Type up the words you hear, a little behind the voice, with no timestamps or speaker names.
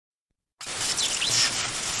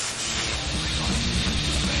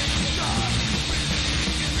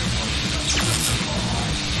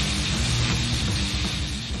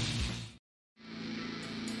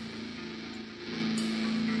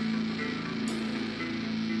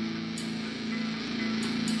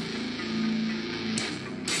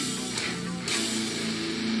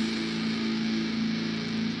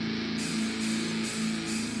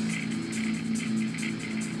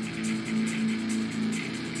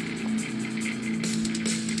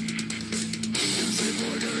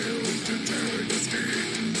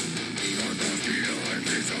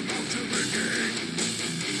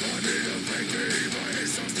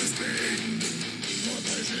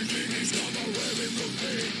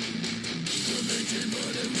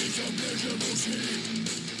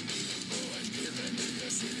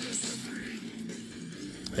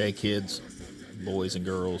Hey kids, boys and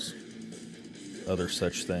girls, other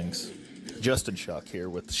such things. Justin Schock here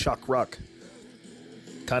with Schock Rock,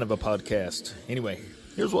 kind of a podcast. Anyway,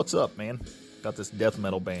 here's what's up, man. Got this death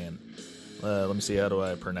metal band. Let me see, how do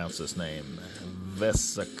I pronounce this name?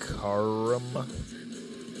 Vesicarum?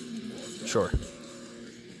 Sure.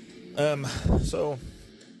 So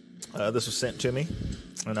this was sent to me,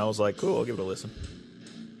 and I was like, cool, I'll give it a listen.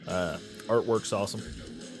 Artwork's awesome.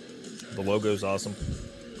 The logo's awesome.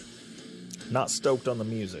 Not stoked on the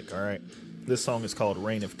music, alright? This song is called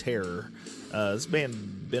Reign of Terror. This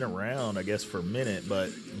band been around, I guess, for a minute, but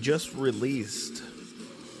just released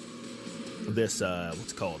this,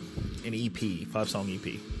 what's it called? An EP, 5-song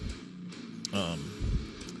EP.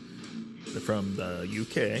 They're from the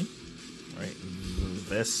UK, right?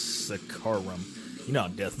 Vesicarum. You know how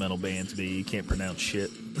death metal bands be, you can't pronounce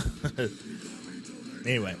shit.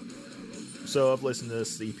 Anyway, so I've listened to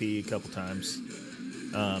this EP a couple times.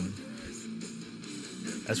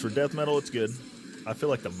 As for death metal, it's good. I feel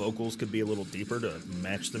like the vocals could be a little deeper to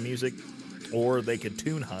match the music, or they could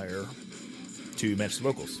tune higher to match the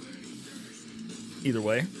vocals. Either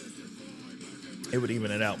way, it would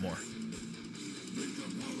even it out more.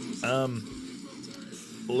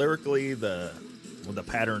 Lyrically, the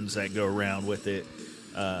patterns that go around with it,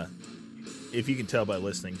 if you can tell by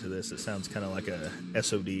listening to this, it sounds kind of like a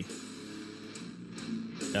SOD,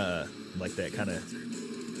 like that kind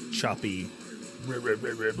of choppy.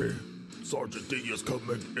 Sergeant D is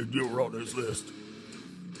coming and you're on his list.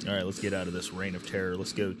 Alright, let's get out of this Reign of Terror.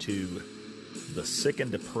 Let's go to The Sick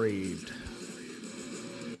and Depraved.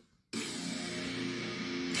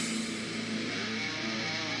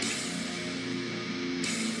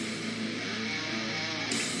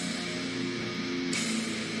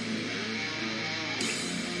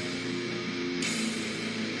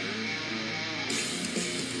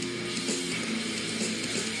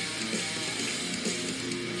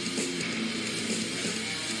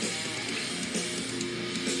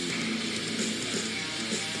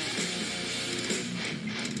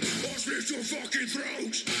 Your fucking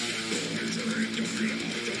throat! Entering the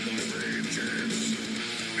blood of my regions.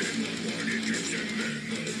 In my body keeps the memory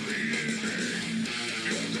living.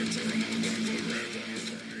 You're controlled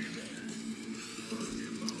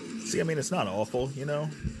forever. See, I mean, it's not awful, you know?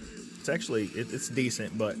 It's actually, it's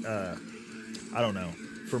decent, but, I don't know.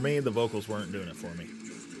 For me, the vocals weren't doing it for me.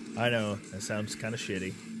 I know, it sounds kind of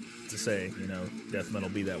shitty to say, you know, death metal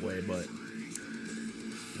be that way, but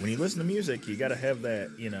when you listen to music, you gotta have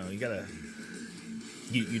that, you know, you gotta,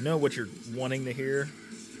 you know what you're wanting to hear,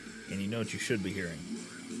 and you know what you should be hearing.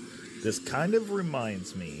 This kind of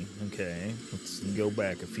reminds me, okay, let's go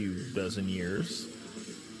back a few dozen years.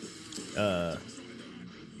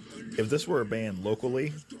 If this were a band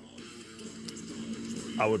locally,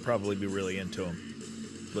 I would probably be really into them.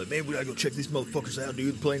 But man, we gotta go check these motherfuckers out,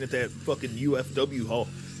 dude, playing at that fucking UFW hall.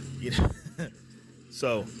 You know?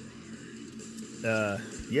 So,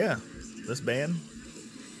 yeah, this band,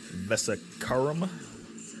 Vesicarum,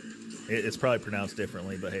 it's probably pronounced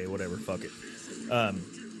differently, but hey, whatever, fuck it.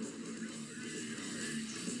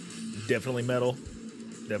 Definitely metal,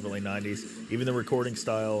 definitely 90s. Even the recording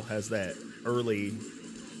style has that early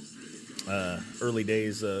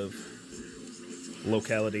days of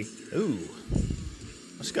locality. Ooh,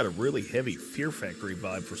 I just got a really heavy Fear Factory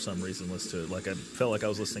vibe for some reason. Listen to it, like I felt like I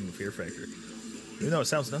was listening to Fear Factory. Even though it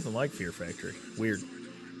sounds nothing like Fear Factory. Weird.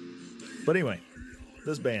 But anyway,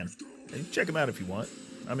 this band. And check them out if you want.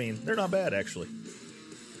 I mean, they're not bad, actually.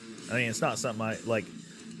 I mean, it's not something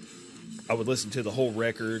I would listen to the whole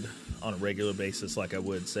record on a regular basis like I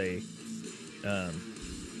would, say, I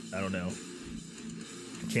don't know,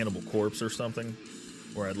 Cannibal Corpse or something,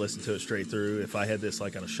 where I'd listen to it straight through. If I had this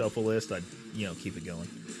like on a shuffle list, I'd, you know, keep it going.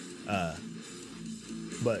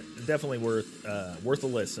 But definitely worth a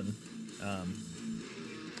listen.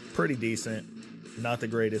 Pretty decent, not the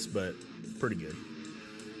greatest, but pretty good.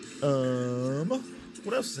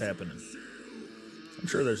 What else is happening? I'm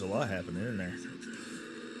sure there's a lot happening in there.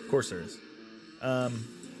 Of course there is.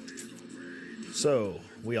 So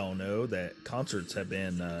we all know that concerts have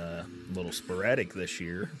been a little sporadic this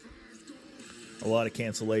year. A lot of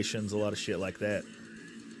cancellations, a lot of shit like that.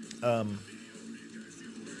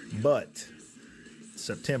 But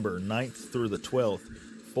September 9th through the 12th,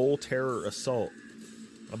 Full Terror Assault.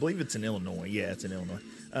 I believe it's in Illinois. Yeah, it's in Illinois.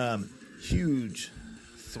 Huge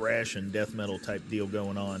thrash and death metal type deal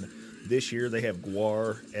going on. This year they have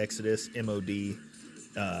Gwar, Exodus, MOD,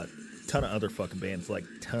 ton of other fucking bands, like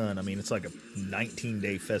ton. I mean, it's like a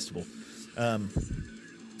 19-day festival.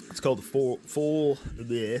 It's called the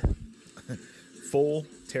Full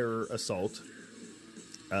Terror Assault.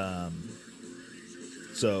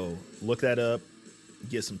 So look that up,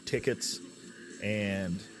 get some tickets,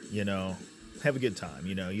 and, you know, have a good time.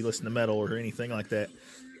 You know, you listen to metal or anything like that,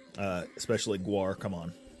 especially Gwar, come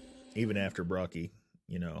on. Even after Brocky,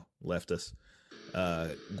 you know, left us,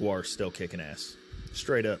 Gwar's still kicking ass.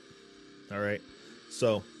 Straight up. All right.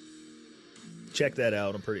 So check that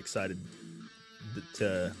out. I'm pretty excited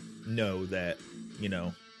to know that, you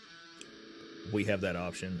know, we have that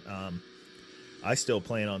option. I still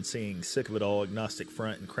plan on seeing Sick of It All, Agnostic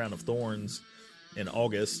Front, and Crown of Thorns in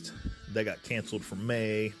August. They got canceled for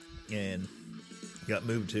May and got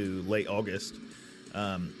moved to late August.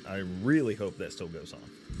 I really hope that still goes on.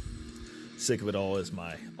 Sick of It All is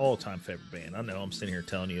my all-time favorite band. I know I'm sitting here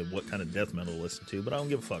telling you what kind of death metal to listen to, but I don't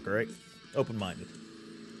give a fuck, all right? Open-minded.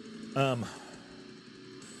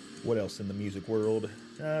 What else in the music world?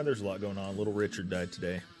 There's a lot going on. Little Richard died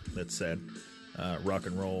today. That's sad. Rock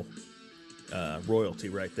and roll royalty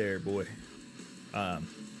right there, boy.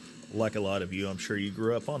 Like a lot of you, I'm sure you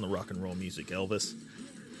grew up on the rock and roll music. Elvis,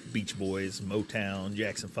 Beach Boys, Motown,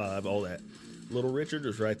 Jackson 5, all that. Little Richard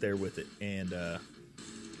was right there with it. And,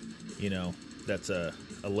 you know, that's a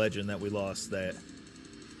legend that we lost that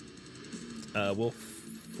will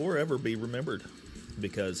forever be remembered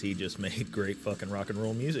because he just made great fucking rock and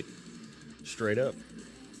roll music. Straight up.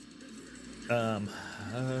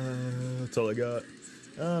 That's all I got.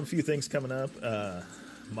 A few things coming up.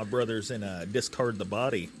 My brother's in Discard the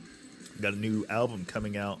Body. Got a new album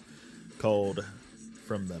coming out called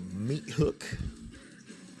From the Meat Hook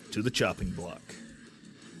to the Chopping Block.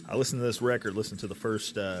 I listened to this record, listened to the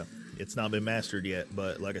first, it's not been mastered yet,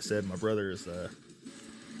 but like I said, my brother is,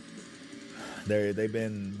 they've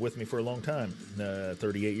been with me for a long time,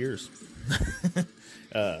 38 years.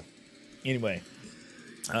 Anyway,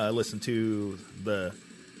 I listened to the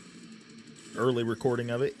early recording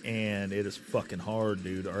of it, and it is fucking hard,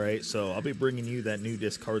 dude. All right, so I'll be bringing you that new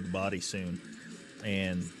Discard the Body soon,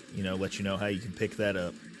 and, you know, let you know how you can pick that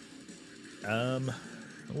up.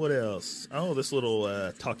 What else? Oh, this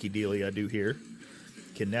little talkie dealy I do here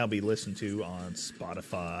can now be listened to on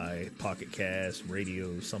Spotify, Pocket Cast,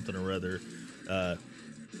 radio, something or other.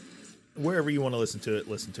 Wherever you want to listen to it.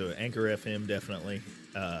 Anchor FM, definitely.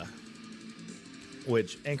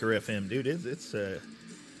 Which, Anchor FM, dude, it's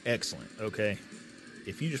excellent, okay?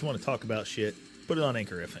 If you just want to talk about shit, put it on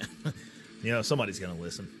Anchor FM. You know, somebody's going to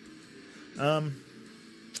listen.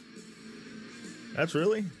 That's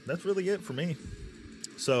really it for me.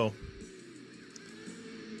 So,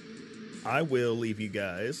 I will leave you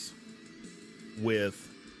guys with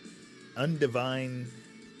Undivine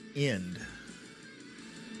End.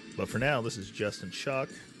 But for now, this is Justin Schock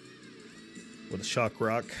with the Shock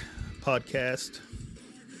Rock podcast.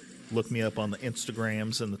 Look me up on the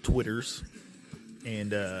Instagrams and the Twitters.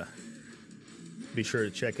 And be sure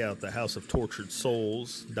to check out the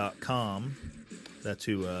houseoftorturedsouls.com. That's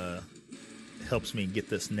who helps me get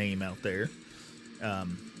this name out there.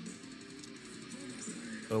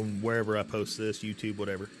 Wherever I post this, YouTube,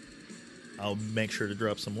 whatever, I'll make sure to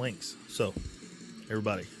drop some links. So,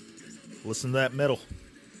 everybody, listen to that metal.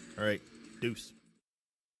 All right, deuce.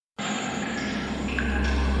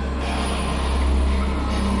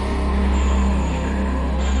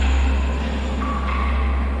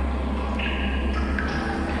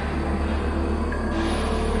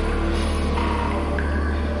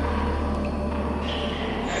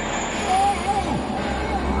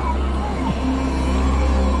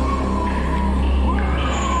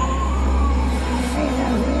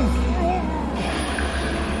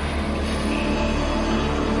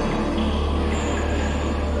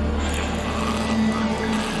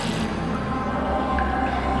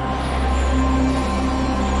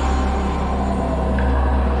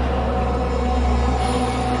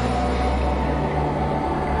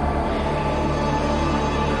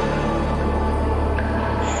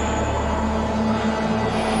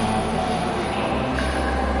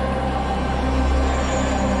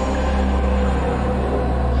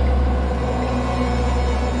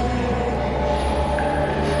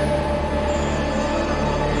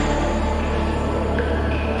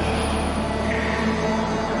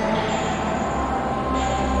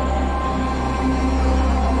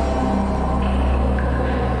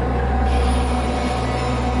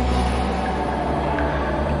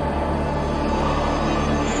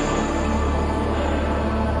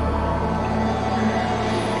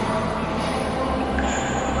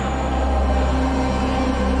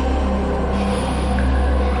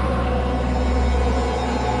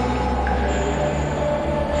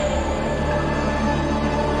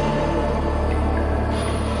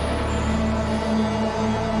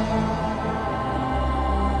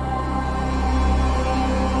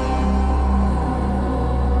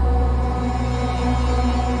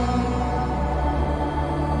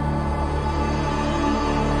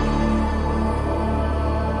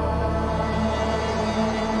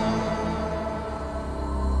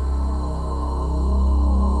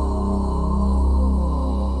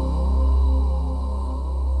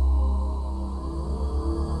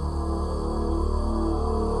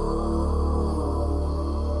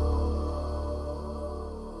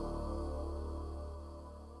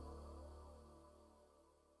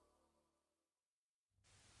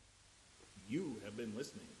 been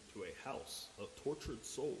listening to a House of Tortured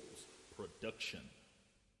Souls production.